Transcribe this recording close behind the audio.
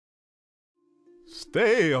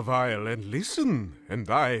Stay a while and listen, and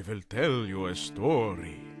I will tell you a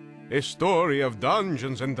story. A story of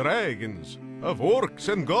dungeons and dragons, of orcs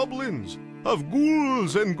and goblins, of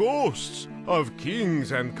ghouls and ghosts, of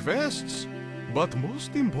kings and quests, but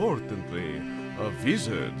most importantly, of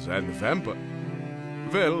wizards and vampires.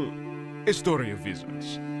 Well, a story of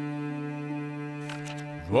wizards.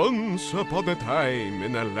 Once upon a time,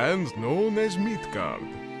 in a land known as Midgard,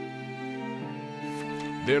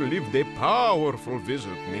 there lived a powerful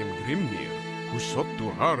wizard named Grimnir, who sought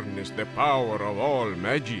to harness the power of all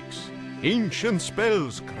magics, ancient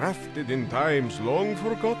spells crafted in times long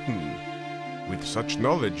forgotten. With such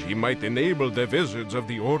knowledge, he might enable the wizards of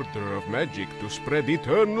the Order of Magic to spread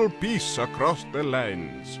eternal peace across the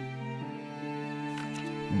lands.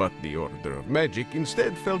 But the Order of Magic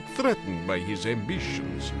instead felt threatened by his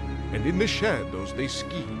ambitions, and in the shadows they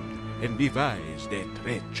schemed and devised a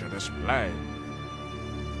treacherous plan.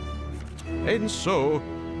 And so,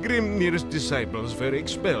 Grimnir's disciples were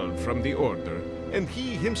expelled from the Order, and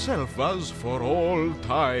he himself was, for all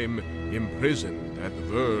time, imprisoned at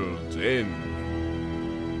the world's end.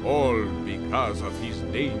 All because of his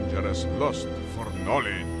dangerous lust for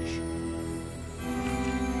knowledge.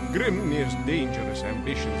 Grimnir's dangerous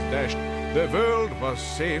ambitions dashed, the world was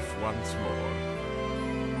safe once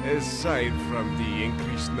more. Aside from the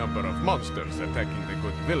increased number of monsters attacking the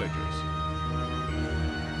good villagers.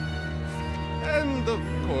 And, of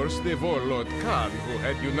course, the warlord Khan, who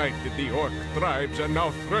had united the orc tribes and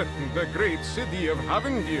now threatened the great city of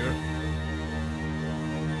Havendir.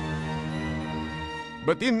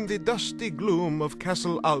 But in the dusty gloom of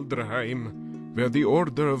Castle Aldraheim, where the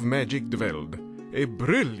Order of Magic dwelled, a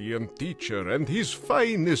brilliant teacher and his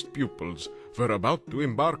finest pupils were about to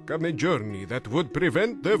embark on a journey that would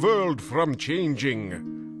prevent the world from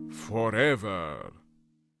changing forever.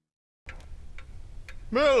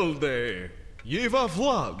 Melde! Jeva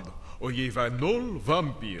Vlad, og jeva noll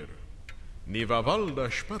vampir. Niva valda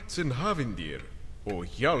spatsen havendir, og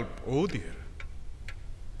hjalp odir.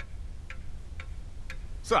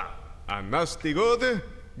 Sa, annasti gode,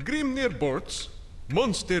 Grimnir borts,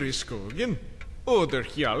 monster i skogen, oder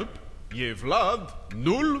hjalp, je Vlad,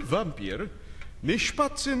 null vampir, ni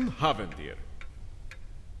spatsen havendir.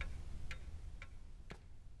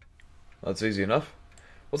 That's easy enough.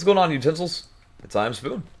 What's going on, utensils? It's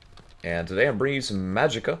IAmSp00n. And today I'm bringing you some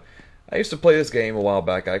Magicka. I used to play this game a while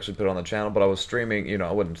back. I actually put it on the channel, but I was streaming,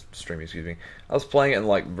 I wasn't streaming, excuse me. I was playing it in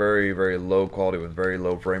like very, very low quality with very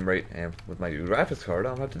low frame rate, and with my new graphics card, I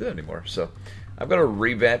don't have to do it anymore. So I'm going to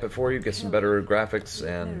revamp it for you, get some better graphics,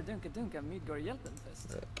 and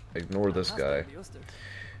ignore this guy.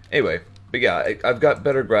 Anyway, but yeah, I've got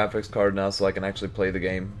better graphics card now, so I can actually play the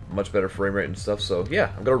game, much better frame rate and stuff. So yeah,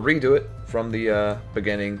 I'm going to redo it from the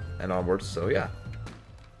beginning and onwards, so yeah.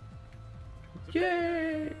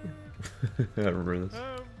 Yay! I remember this.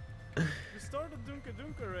 Vi startar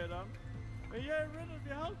dunka redan. Men jag är redan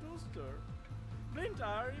vid halvt oster. Bli inte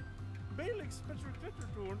arg. Baileys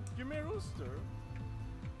spettertorn, ju mer oster.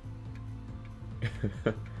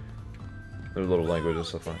 Their little language is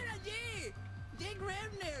so fun.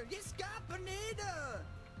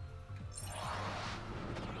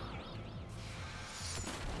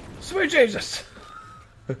 Sweet Jesus!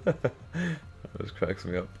 That just cracks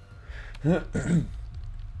me up. Må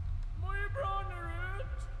ju bra när ut.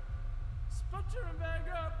 Spattar en väg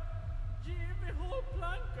upp. GVH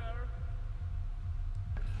plankar.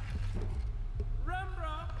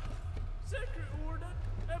 Rembrandt. Säkerordet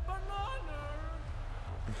är bananer.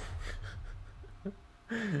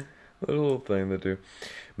 The little thing they do.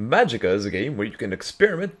 Magicka is a game where you can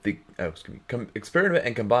experiment experiment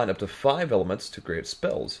and combine up to 5 elements to create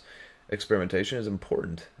spells. Experimentation is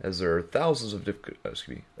important as there are thousands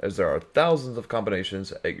of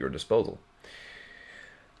combinations at your disposal.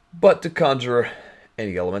 But to conjure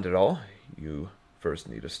any element at all, you first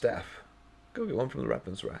need a staff. Go get one from the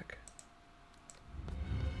weapons rack.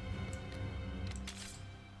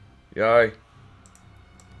 Yay!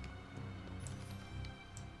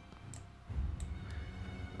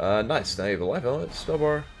 Nice. Now you have a life element, spell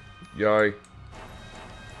bar. Yay!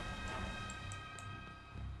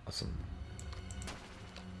 Awesome.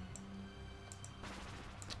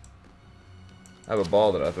 I have a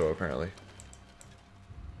ball that I throw, apparently.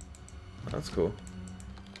 That's cool.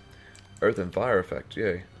 Earth and fire effect,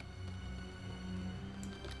 yay.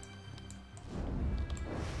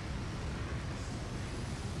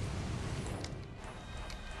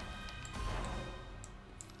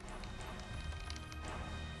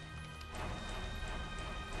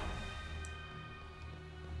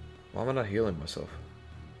 Why am I not healing myself?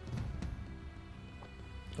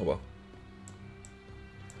 Oh well.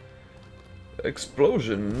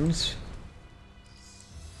 Explosions.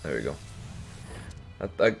 There we go.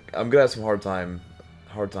 I'm gonna have some hard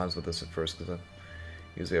times with this at first because I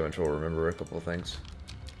usually having trouble remember a couple of things.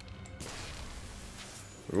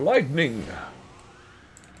 Lightning.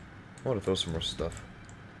 I want to throw some more stuff.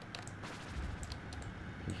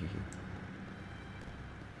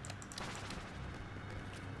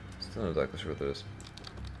 Still not exactly sure what that is.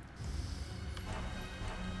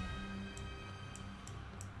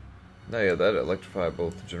 Now yeah, that electrify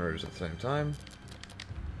both generators at the same time.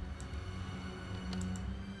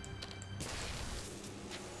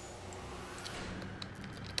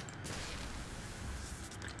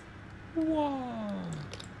 Wow.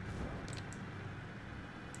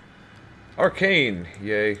 Arcane,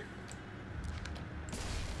 yay. I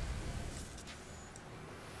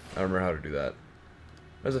don't remember how to do that.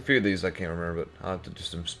 There's a few of these I can't remember, but I'll have to do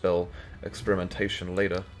some spell experimentation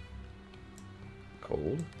later.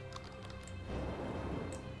 Cold.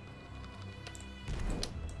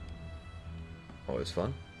 Always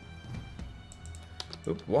fun.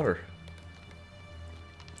 Oop, water.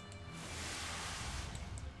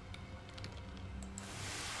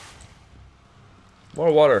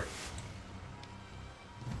 More water.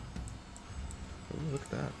 Ooh, look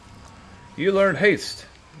at that. You learned haste.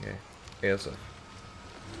 Yeah, ASF.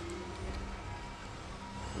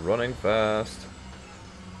 Running fast.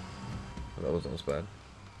 Oh, that was almost bad.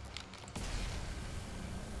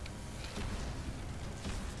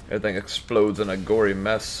 Everything explodes in a gory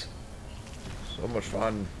mess. So much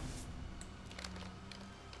fun.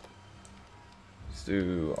 Let's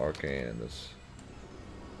do arcane in this.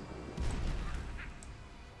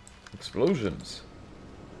 Explosions.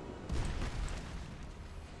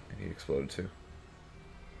 And he exploded too.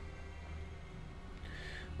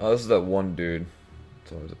 Oh, this is that one dude.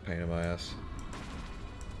 It's always a pain in my ass.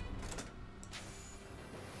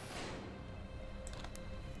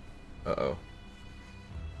 Uh-oh.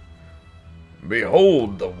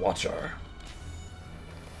 Behold the Watcher.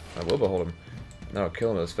 I will behold him. Now I'll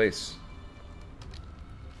kill him in his face.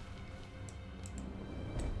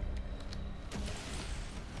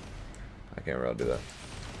 I can't really do that.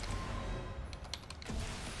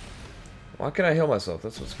 Why can't I heal myself?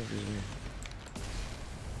 That's what's confusing me.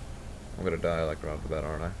 I'm gonna die like right off the bat,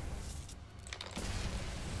 aren't I?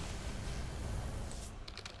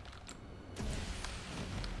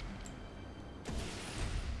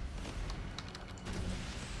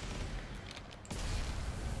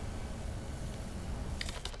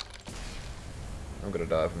 I'm gonna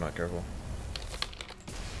die if I'm not careful.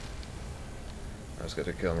 I just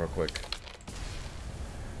gotta kill him real quick.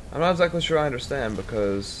 I'm not exactly sure I understand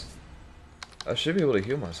because I should be able to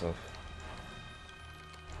heal myself.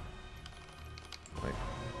 Like,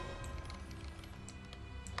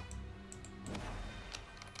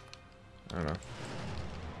 I don't know.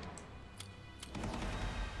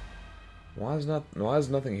 Why is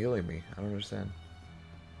nothing healing me? I don't understand.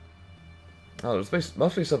 Oh, there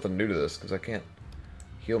must be something new to this because I can't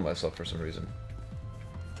heal myself for some reason.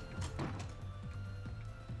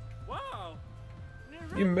 Wow!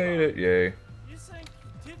 You made it, yay. You sank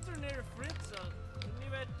titter ner fritsen. Ni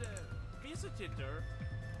vet, visetitter.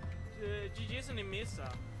 GG ni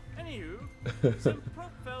missa. Anywho, sen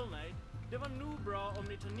prop fällnej. Det var nog bra om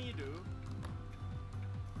ni tar nidu.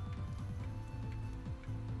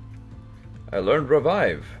 I learned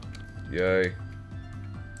revive. Yay.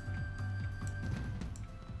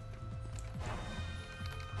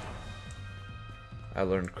 I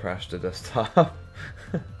learned crash to desktop.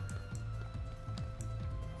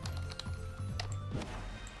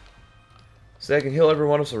 See, I can heal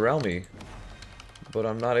everyone else around me, but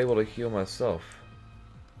I'm not able to heal myself.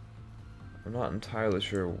 I'm not entirely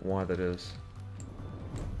sure why that is.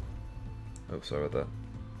 Oh, sorry about that.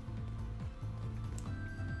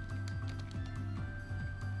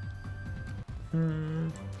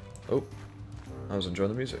 Oh, I was enjoying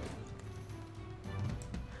the music.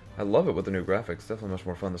 I love it with the new graphics. Definitely much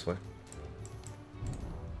more fun this way.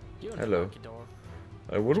 Hello.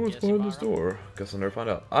 I wonder what's behind this door. Guess I'll never find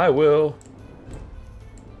out. I will.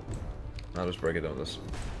 I'll just break it down with this.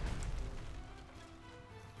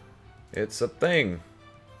 It's a thing.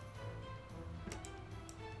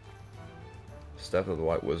 Staff of the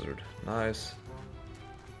White Wizard. Nice.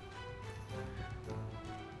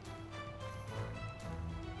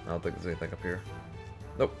 I don't think there's anything up here.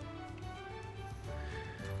 Nope.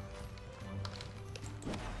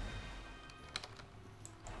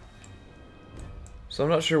 So I'm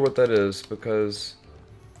not sure what that is because...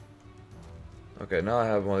 Okay, now I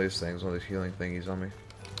have one of these things, one of these healing thingies on me.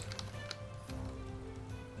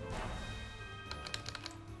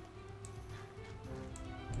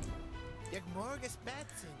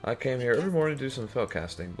 I came here every morning to do some spell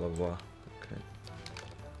casting, blah blah blah. Okay.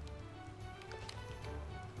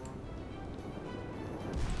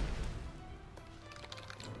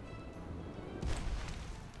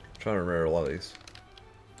 I'm trying to remember a lot of these.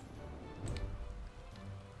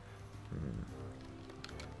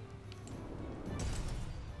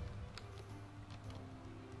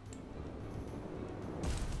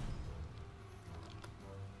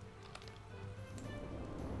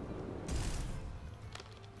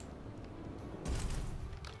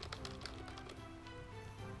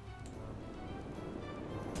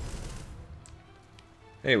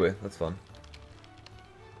 Anyway, that's fun.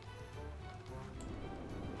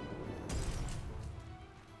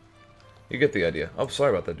 You get the idea. Oh,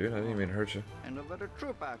 sorry about that, dude. I didn't mean to hurt you. En då var det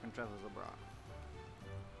trooper kan träffa så bra.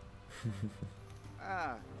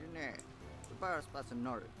 Jeanette. Du bara spatsa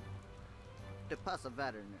norrut. Det passar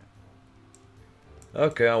värre nu.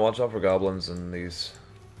 Okay, I'll watch out for goblins and these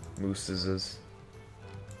mooses.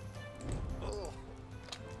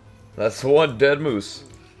 That's one dead moose.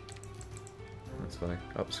 That's funny.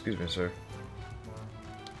 Oh, excuse me, sir.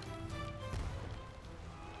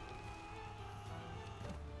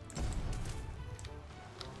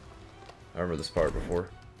 I remember this part before.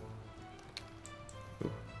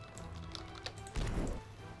 Ooh.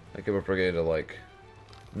 I keep forgetting to, like,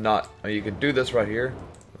 not... I mean, you could do this right here.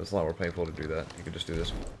 But it's a lot more painful to do that. You could just do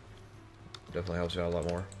this. Definitely helps you out a lot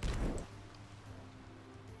more.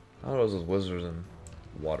 I don't know those wizards and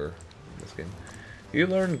water in this game. You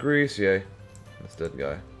learn grease, yay. This dead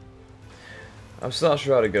guy. I'm still not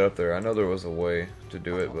sure how to get up there. I know there was a way to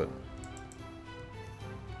do it, but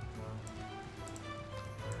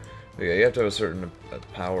yeah, you have to have a certain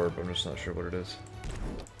power, but I'm just not sure what it is.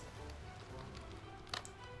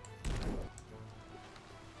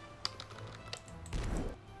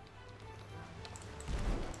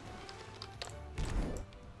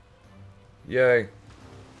 Yay.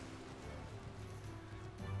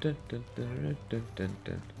 Dun, dun, dun, dun, dun,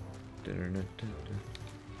 dun.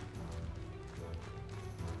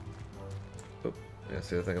 Oh, yeah,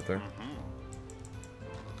 see that thing up there?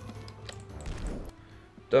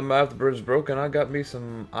 Doesn't matter if the bridge is broken, I got me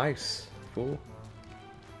some ice, fool.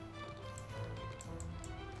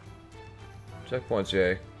 Checkpoints,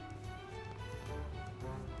 yay.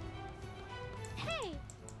 Hey.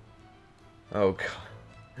 Oh god.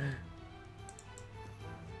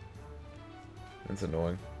 That's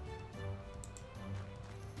annoying.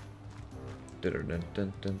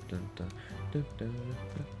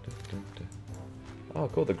 Oh,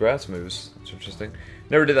 cool, the grass moves. That's interesting.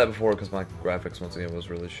 Never did that before because my graphics, once again, was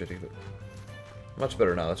really shitty, but much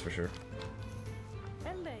better now, that's for sure.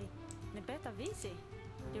 Elday, ne beta visi.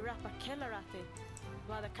 De rappa kellarati.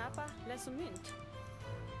 Vada kappa leso mynt.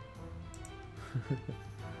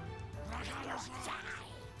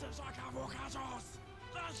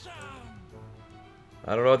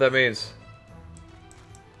 I don't know what that means.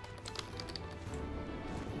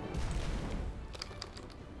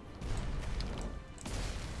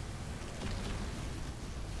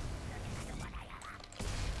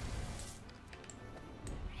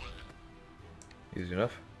 Easy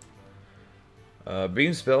enough.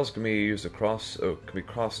 Beam spells can be used across. Oh, can be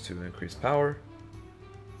crossed to increase power.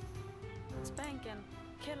 Spanken,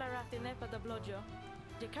 kellarati nepa da blodjo.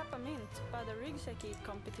 De kappa mynt bada ryggsäck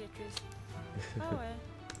competitris. Oh,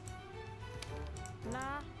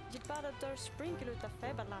 nah, de bada dör sprinkle uta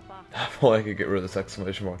feberlappa. Well, I could get rid of this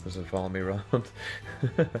exclamation mark because it follow me around.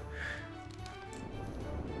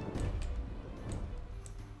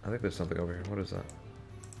 I think there's something over here. What is that?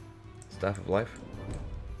 Staff of Life?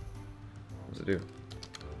 What does it do?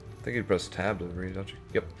 I think you press tab to read, don't you?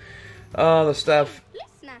 Yep. The staff...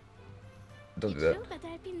 Lyssna. Don't do that. Jag tror att det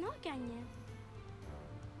är pinnågången.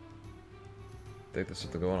 I think there's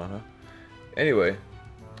something going on, huh? Anyway.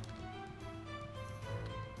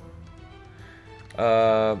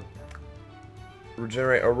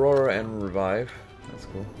 Regenerate Aurora and Revive. That's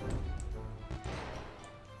cool.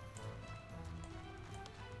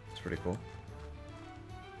 That's pretty cool.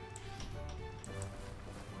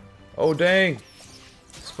 Oh dang!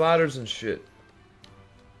 Spiders and shit.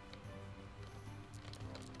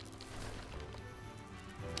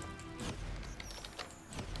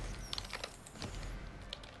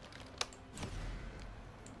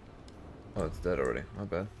 Oh, it's dead already. My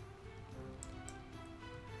bad.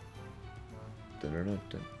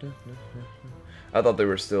 I thought they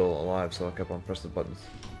were still alive, so I kept on pressing the buttons.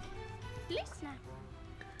 Lyssna.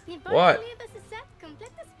 Ni What? börjar leva så sätt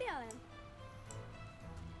kompletta spelen.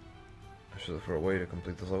 I should look for a way to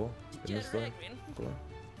complete this level. In this level.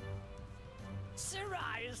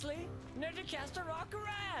 Seriously? Never cast a rock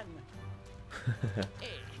around?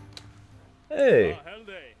 Hey! Ja, hell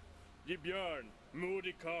dig. Ge björn,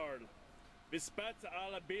 modig karl. Vi spetsar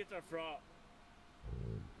alla bitar fra...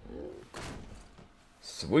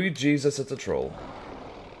 Sweet Jesus, it's a troll.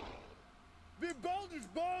 Vi Baldur's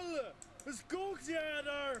bolle! En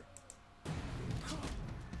skogsjäder!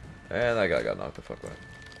 And that guy got knocked the fuck out.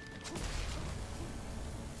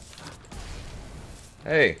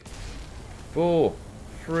 Hey! Fool!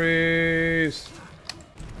 Freeze!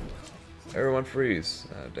 Everyone freeze.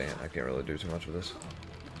 Dang it, I can't really do too much with this.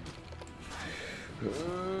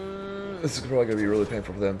 This is probably gonna be really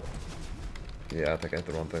painful for them. Yeah, I think I hit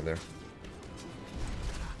the wrong thing there.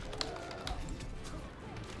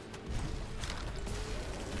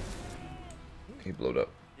 He blowed up.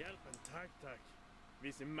 Hjälpen, tack, tack.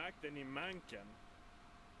 Vi ser makten i manken.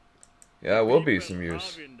 Yeah, it will be some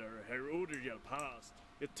use.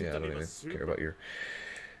 Yeah, I don't even care about your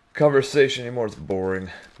conversation anymore. It's boring.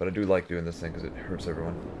 But I do like doing this thing because it hurts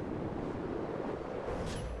everyone.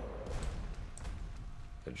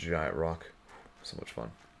 A giant rock. So much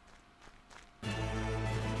fun.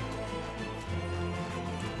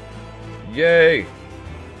 Yay!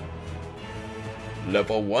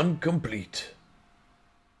 Level 1 complete.